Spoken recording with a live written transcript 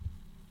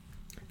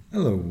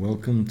Hello,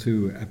 welcome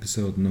to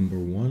episode number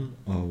 1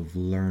 of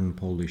Learn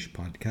Polish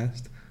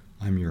podcast.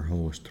 I'm your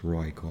host,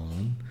 Roy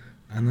Collin,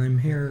 and I'm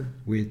here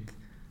with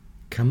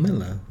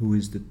Camilla, who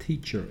is the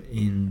teacher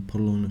in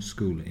Polona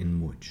School in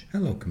Łódź.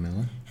 Hello,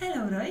 Camilla.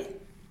 Hello, Roy.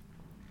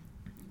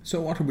 So,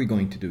 what are we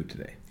going to do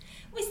today?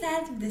 We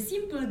start with the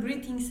simple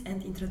greetings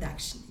and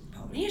introduction in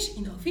Polish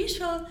in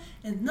official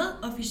and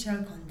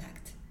non-official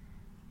contact.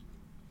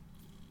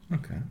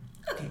 Okay.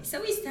 Okay, so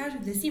we start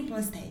with the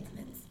simple statements.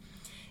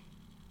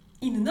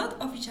 In not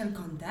official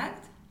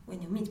contact,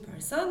 when you meet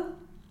person,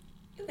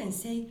 you can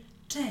say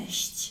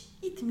cześć.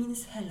 It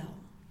means hello.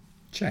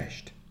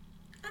 Cześć.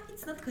 And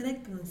it's not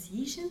correct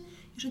pronunciation.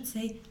 You should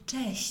say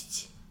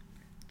cześć.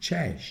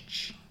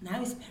 Cześć.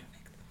 Now it's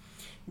perfect.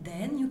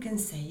 Then you can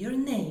say your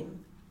name.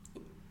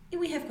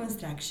 We have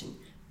construction.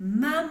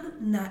 Mam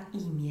na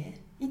imię.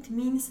 It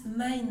means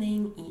my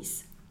name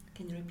is.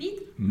 Can you repeat?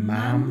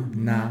 Mam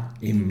na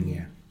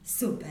imię.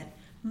 Super.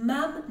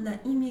 Mam na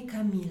imię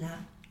Kamila.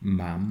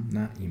 Mam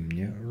na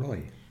imię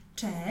Roy.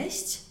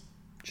 Cześć.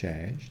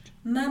 Cześć.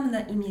 Mam na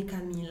imię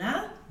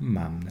Kamila.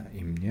 Mam na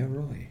imię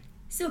Roy.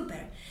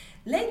 Super.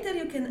 Later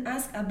you can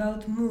ask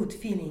about mood,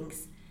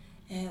 feelings.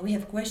 We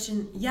have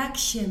question jak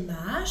się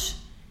masz?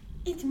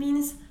 It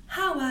means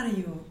how are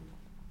you?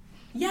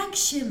 Jak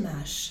się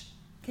masz?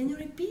 Can you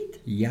repeat?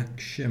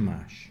 Jak się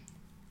masz?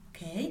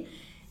 Okay.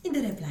 And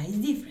the reply is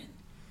different.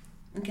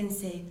 You can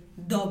say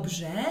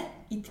dobrze.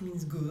 It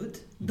means good.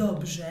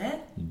 Dobrze.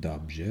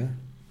 Dobrze.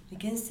 We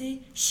can say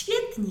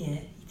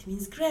świetnie. It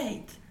means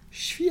great.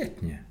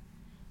 Świetnie.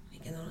 We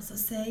can also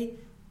say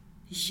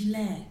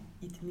źle.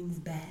 It means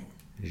bad.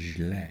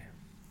 Źle.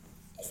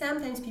 And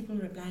sometimes people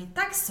reply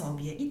tak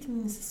sobie. It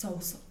means so.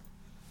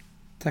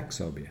 Tak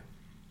sobie.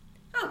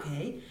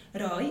 Okay.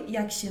 Roy,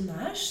 jak się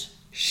masz?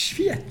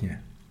 Świetnie.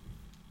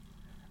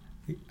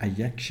 A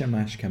jak się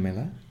masz,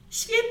 Kamila?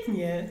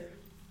 Świetnie.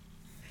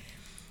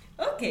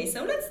 Okay,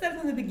 so let's start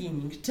from the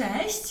beginning.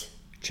 Cześć.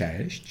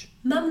 Cześć.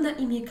 Mam na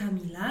imię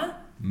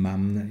Kamila.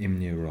 Mam na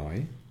imię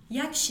Roy.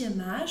 Jak się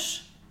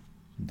masz?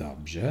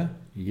 Dobrze.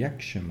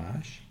 Jak się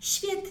masz?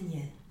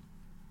 Świetnie.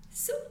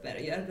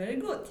 Super, you are very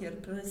good. Your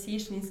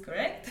pronunciation is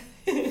correct.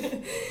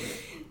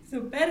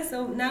 Super,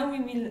 so now we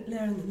will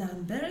learn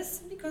numbers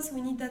because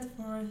we need that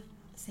for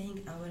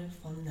saying our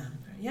phone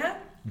number, yeah?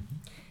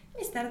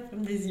 We start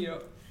from the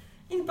 0.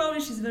 In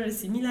Polish is very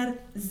similar.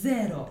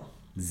 0.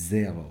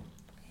 0.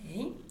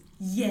 Okay.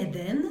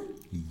 1.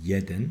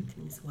 1. It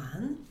means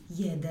 1.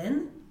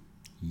 1.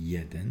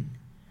 1.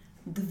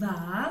 2.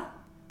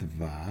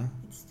 2.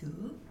 It's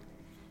 2.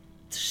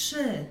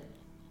 3.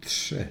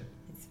 3.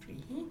 It's 3.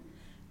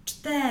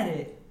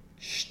 4.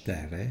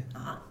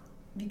 4.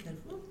 Be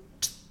careful.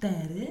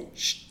 4.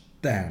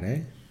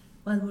 4.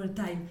 One more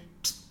time.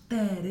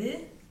 4.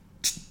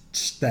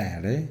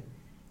 4.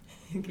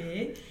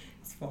 Okay.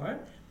 It's 4.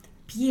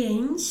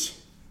 5.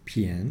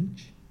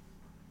 5.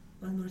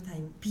 One more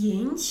time.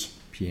 5.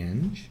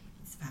 5.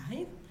 It's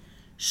 5.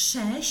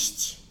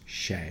 6.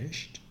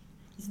 6.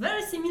 It's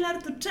very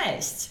similar to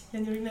cześć.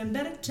 Can you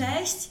remember?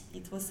 Cześć.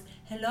 It was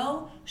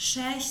hello.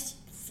 6.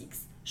 6.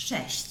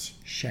 6.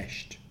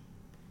 6.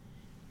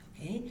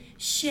 Okay.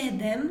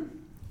 7.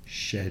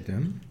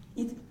 7.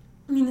 It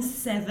means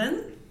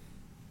 7.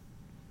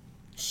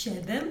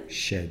 7.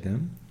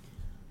 7.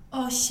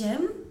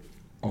 8.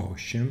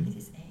 8. It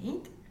is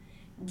 8.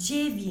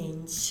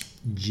 9.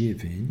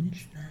 9.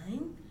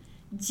 9.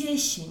 10.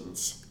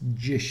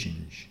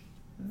 10.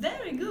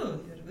 Very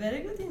good. You're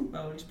very good in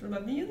Polish.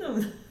 Probably you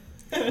know.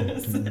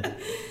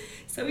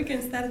 So we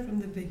can start from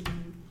the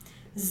beginning.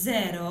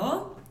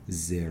 0.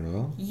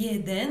 0.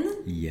 1.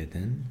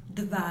 1.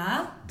 2.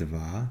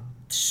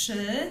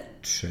 2.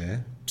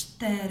 3. 3.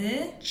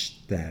 4.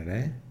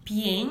 4.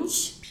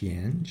 5.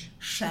 5.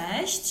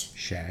 6.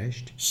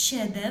 6.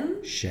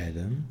 7.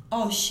 7.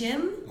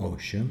 8.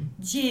 8.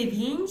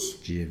 9.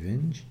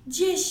 9.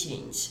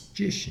 10.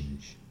 10.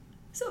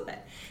 Super.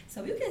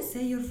 So you can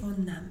say your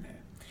phone number.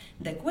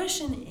 The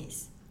question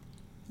is,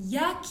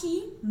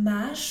 jaki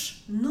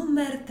masz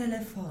numer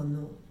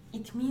telefonu?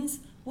 It means,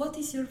 what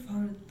is your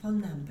phone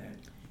number?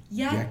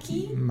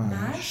 Jaki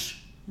masz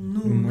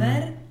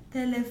numer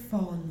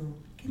telefonu?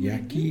 Can you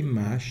Jaki repeat?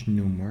 masz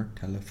numer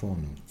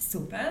telefonu?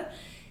 Super.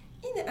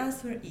 And the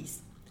answer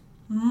is,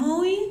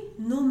 mój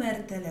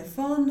numer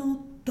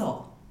telefonu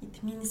to.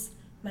 It means,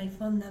 my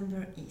phone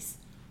number is.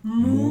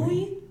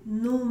 Mój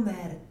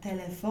numer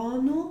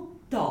telefonu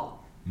to.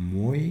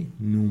 Mój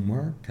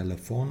numer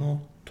telefonu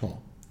to.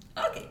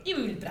 Okay, i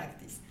we will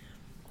practice.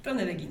 From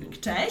the beginning.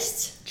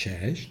 Cześć.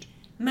 Cześć.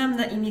 Mam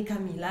na imię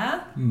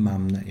Kamila.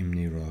 Mam na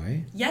imię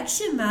Roy. Jak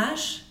się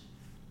masz?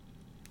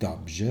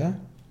 Dobrze.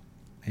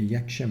 A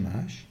jak się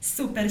masz?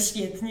 Super,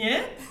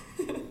 świetnie.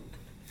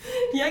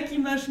 Jaki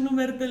masz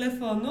numer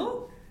telefonu?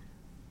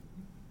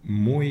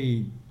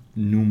 Mój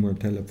numer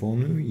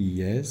telefonu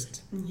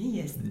jest Nie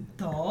jest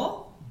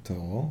to.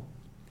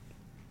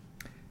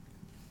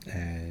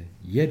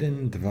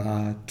 1,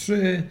 2,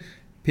 3,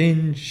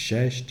 5,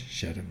 6,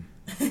 7.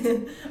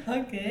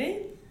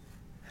 Okej.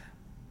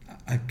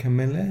 A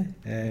Kamyle,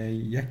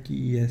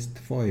 jaki jest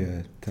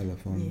twoje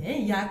telefon?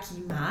 Nie, jaki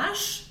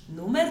masz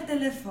numer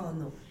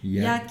telefonu?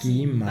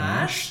 Jaki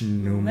masz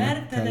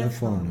numer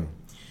telefonu?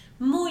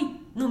 Mój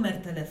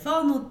numer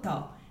telefonu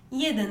to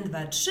 1,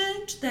 2, 3,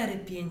 4,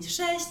 5,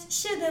 6,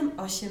 7,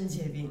 8,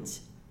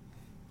 9.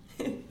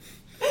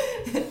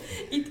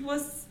 It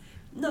was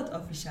not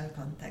official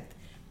contact.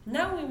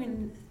 Now we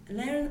will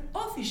learn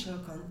official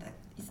contact.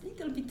 It's a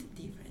little bit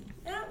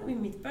different. Now we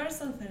meet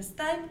person first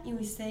time and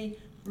we say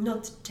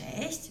not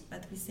cześć,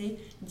 but we say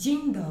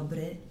dzień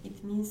dobry.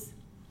 It means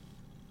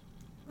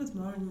good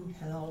morning,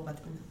 hello,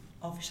 but in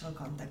official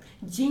contact.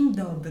 Dzień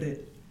dobry.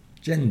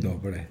 Dzień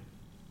dobry.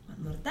 One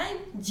more time.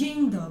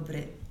 Dzień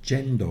dobry.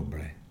 Dzień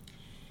dobry.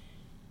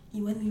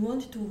 And when we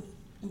want to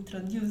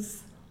introduce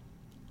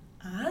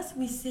us,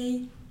 we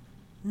say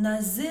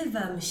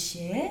nazywam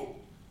się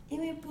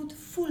and we put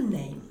full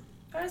name.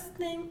 First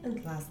name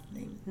and last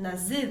name.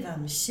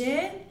 Nazywam się.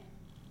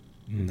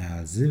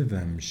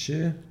 Nazywam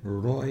się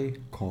Roy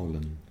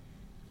Cullen.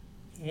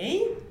 Okay.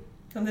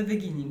 From the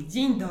beginning.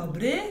 Dzień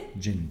dobry.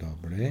 Dzień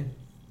dobry.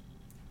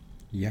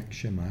 Jak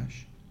się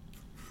masz?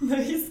 No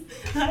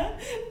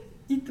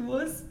it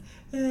was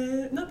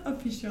not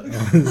official.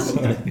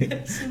 Sorry.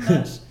 Jak się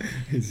masz?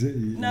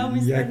 Now we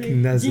Jak say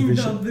nazywa dzień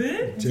się?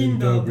 dobry. Dzień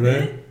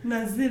dobry.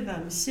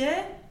 Nazywam się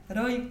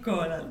Roy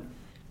Cullen.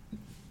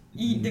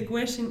 I the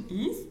question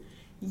is,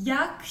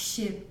 jak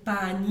się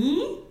pani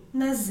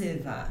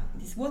nazywa?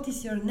 This what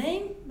is your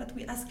name? But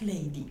we ask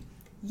lady.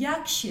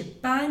 Jak się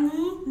pani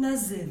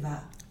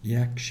nazywa?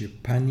 Jak się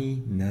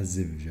pani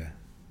nazywa?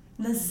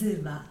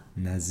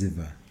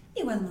 Nazywa.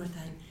 I one more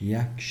time.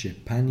 Jak się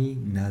pani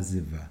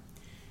nazywa?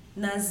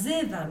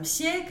 Nazywam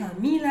się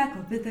Kamila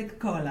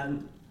Kopytek-Kolan.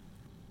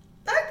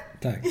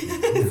 Tak. You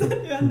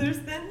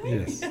understand me?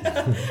 Yes.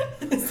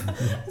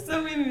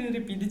 So we will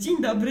repeat.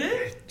 Dzień dobry.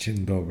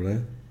 Dzień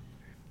dobry.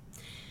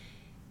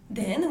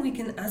 Then we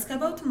can ask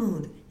about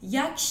mood.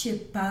 Jak się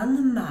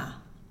pan ma?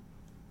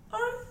 Or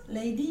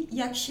lady,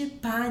 jak się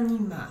pani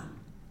ma?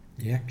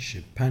 Jak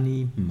się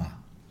pani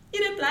ma? I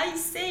reply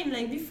same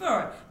like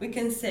before. We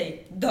can say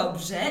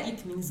dobrze,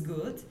 it means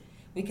good.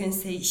 We can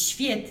say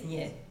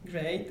świetnie,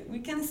 great. We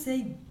can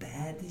say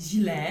bad,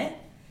 źle,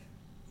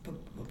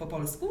 po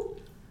polsku.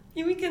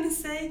 I we can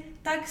say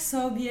tak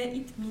sobie,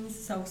 it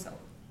means so-so.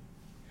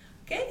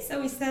 Okay,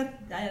 so we start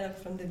dialogue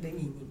from the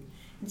beginning.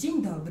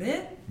 Dzień dobry.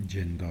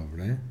 Dzień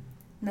dobry.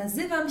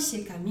 Nazywam się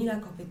Kamila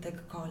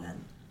Kopytek-Kolan.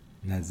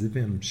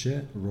 Nazywam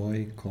się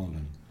Roy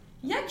Cullen.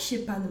 Jak się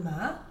pan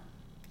ma?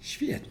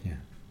 Świetnie.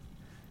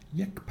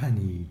 Jak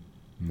pani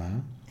ma?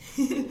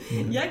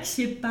 Jak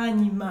się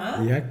pani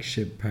ma? Jak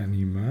się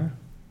pani ma?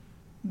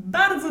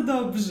 Bardzo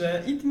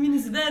dobrze. It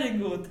means very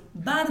good.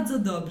 Bardzo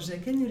dobrze.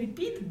 Can you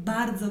repeat?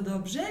 Bardzo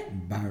dobrze?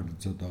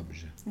 Bardzo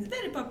dobrze. It's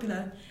very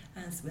popular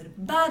answer.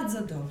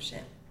 Bardzo dobrze.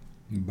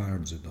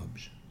 Bardzo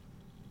dobrze.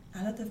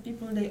 A lot of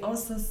people, they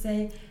also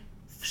say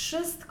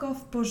wszystko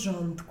w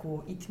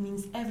porządku. It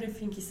means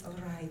everything is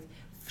alright.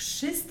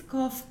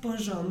 Wszystko w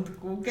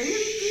porządku. Can you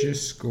repeat?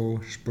 Wszystko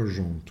w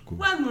porządku.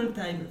 One more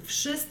time.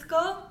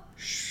 Wszystko.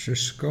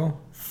 Wszystko.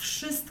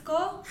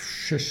 Wszystko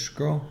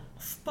Wszystko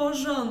w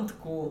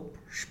porządku.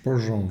 w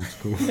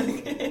porządku.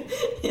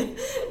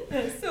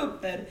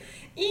 Super.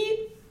 I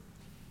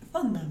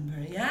phone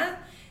number, yeah?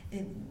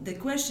 The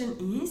question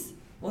is,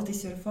 what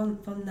is your phone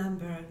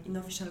number in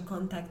official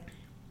contact?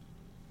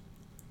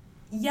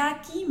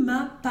 Jaki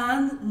ma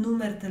pan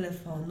numer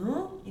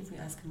telefonu? If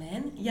we ask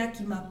man,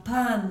 jaki ma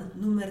pan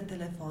numer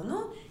telefonu?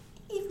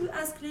 If we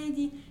ask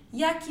lady,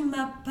 jaki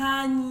ma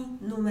pani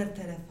numer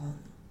telefonu?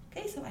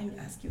 Okay, so I will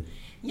ask you,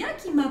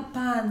 jaki ma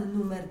pan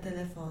numer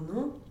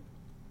telefonu?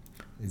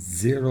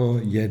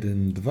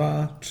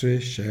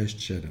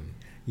 012367.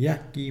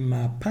 Jaki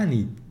ma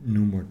pani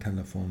numer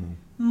telefonu?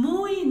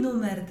 Mój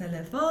numer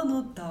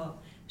telefonu to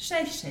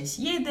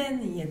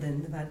 661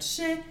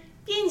 123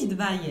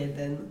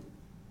 521.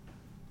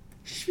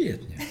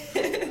 Świetnie.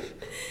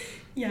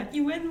 Yeah,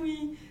 and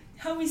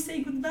how we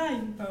say goodbye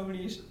in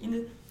Polish?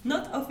 In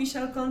not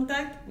official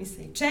contact, we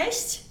say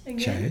cześć. Again,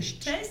 Cześć.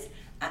 Cześć.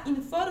 A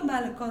in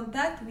formal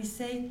contact, we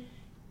say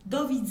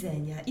do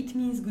widzenia. It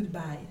means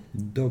goodbye.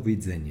 Do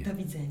widzenia. Do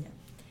widzenia.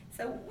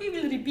 So we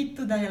will repeat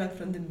the dialogue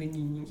from the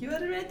beginning. You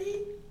are ready?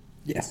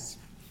 Yes.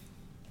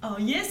 Oh,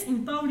 yes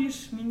in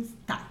Polish means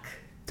tak.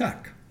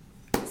 Tak.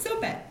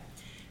 Super.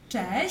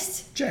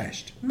 Cześć.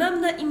 Cześć.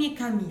 Mam na imię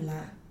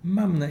Kamila.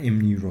 Mam na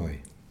imię Roy.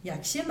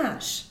 Jak się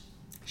masz?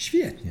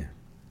 Świetnie.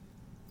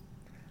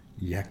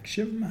 Jak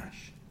się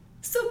masz?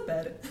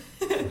 Super.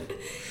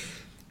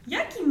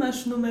 Jaki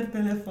masz numer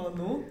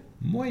telefonu?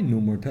 Mój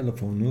numer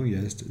telefonu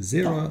jest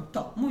 0...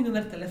 Mój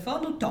numer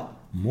telefonu to.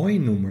 Mój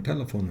numer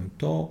telefonu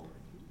to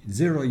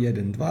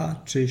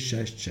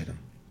 012367.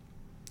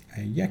 A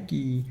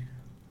jaki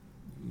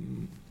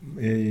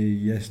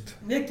jest...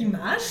 Jaki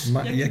masz?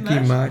 Jaki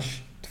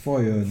masz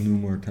twoje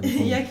numer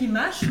telefonu? Jaki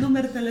masz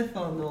numer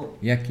telefonu?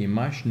 Jaki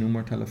masz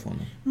numer telefonu?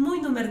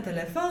 Mój numer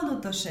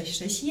telefonu to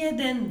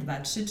 661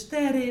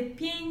 234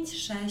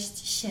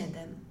 567.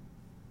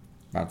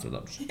 Bardzo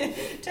dobrze.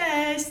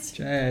 Cześć!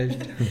 Cześć!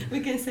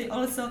 We can say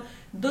also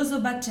do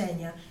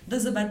zobaczenia. Do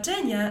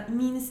zobaczenia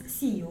means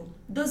see you.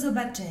 Do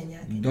zobaczenia.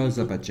 Do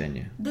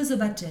zobaczenia. Do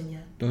zobaczenia.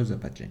 Do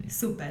zobaczenia.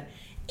 Super.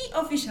 I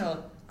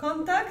official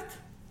kontakt.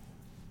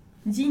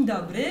 Dzień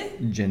dobry.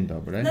 Dzień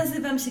dobry.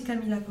 Nazywam się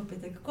Kamila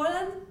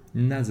Kopytek-Kolan.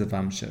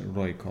 Nazywam się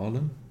Roy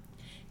Colin.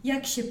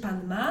 Jak się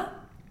pan ma?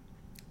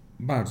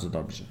 Bardzo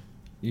dobrze.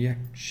 Jak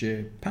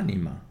się pani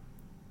ma?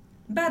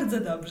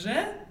 Bardzo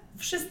dobrze.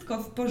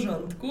 Wszystko w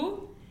porządku.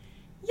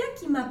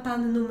 Jaki ma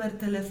pan numer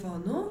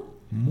telefonu?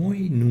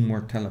 Mój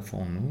numer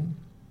telefonu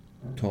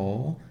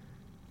to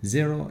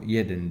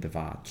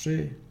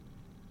 0123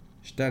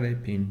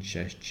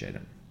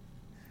 4567.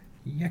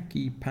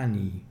 Jaki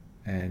pani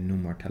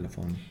numer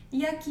telefonu?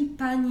 Jaki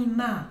pani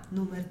ma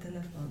numer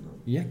telefonu?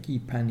 Jaki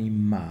pani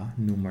ma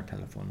numer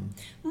telefonu?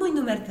 Mój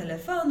numer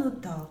telefonu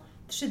to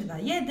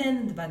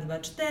 321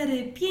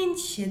 224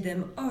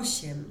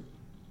 578.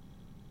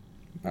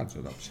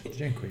 Bardzo dobrze.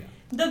 Dziękuję.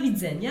 Do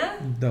widzenia.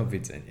 Do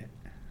widzenia.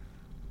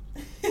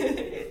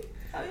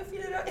 How you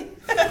feel, Roy?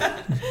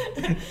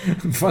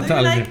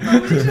 Fatalnie. Do you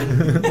like Polish?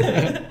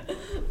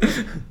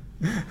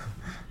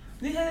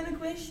 Do you have any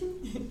question?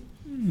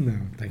 No,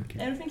 thank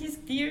you. Everything is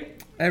clear?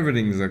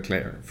 Everything's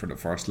clear for the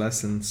first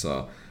lesson,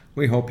 so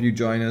we hope you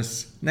join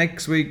us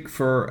next week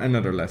for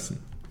another lesson.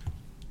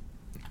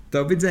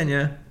 Do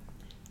widzenia.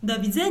 Do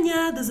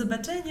widzenia, do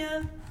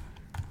zobaczenia.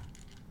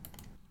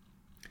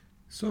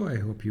 So I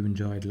hope you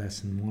enjoyed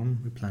lesson 1.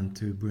 We plan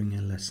to bring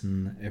a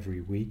lesson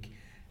every week.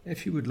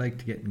 If you would like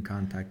to get in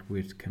contact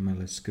with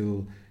Camilla's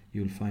school,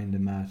 you'll find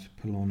them at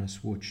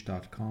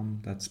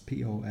polonuswatch.com. That's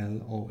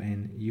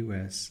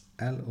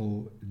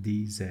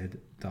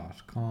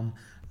POLONUSLODZ.com.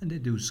 And they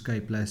do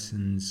Skype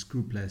lessons,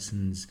 group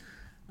lessons,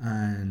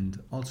 and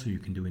also you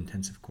can do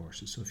intensive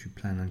courses. So if you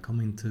plan on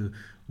coming to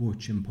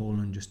Watch in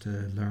Poland just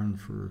to learn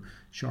for a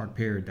short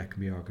period, that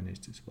can be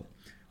organised as well.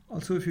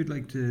 Also, if you'd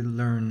like to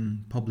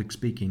learn public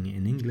speaking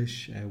in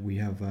English, we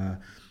have a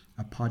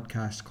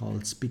podcast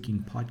called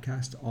Speaking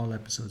Podcast. All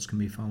episodes can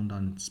be found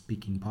on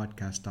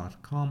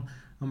speakingpodcast.com,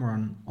 and we're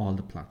on all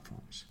the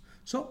platforms.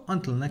 So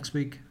until next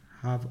week,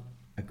 have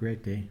a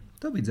great day.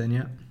 Do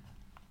widzenia.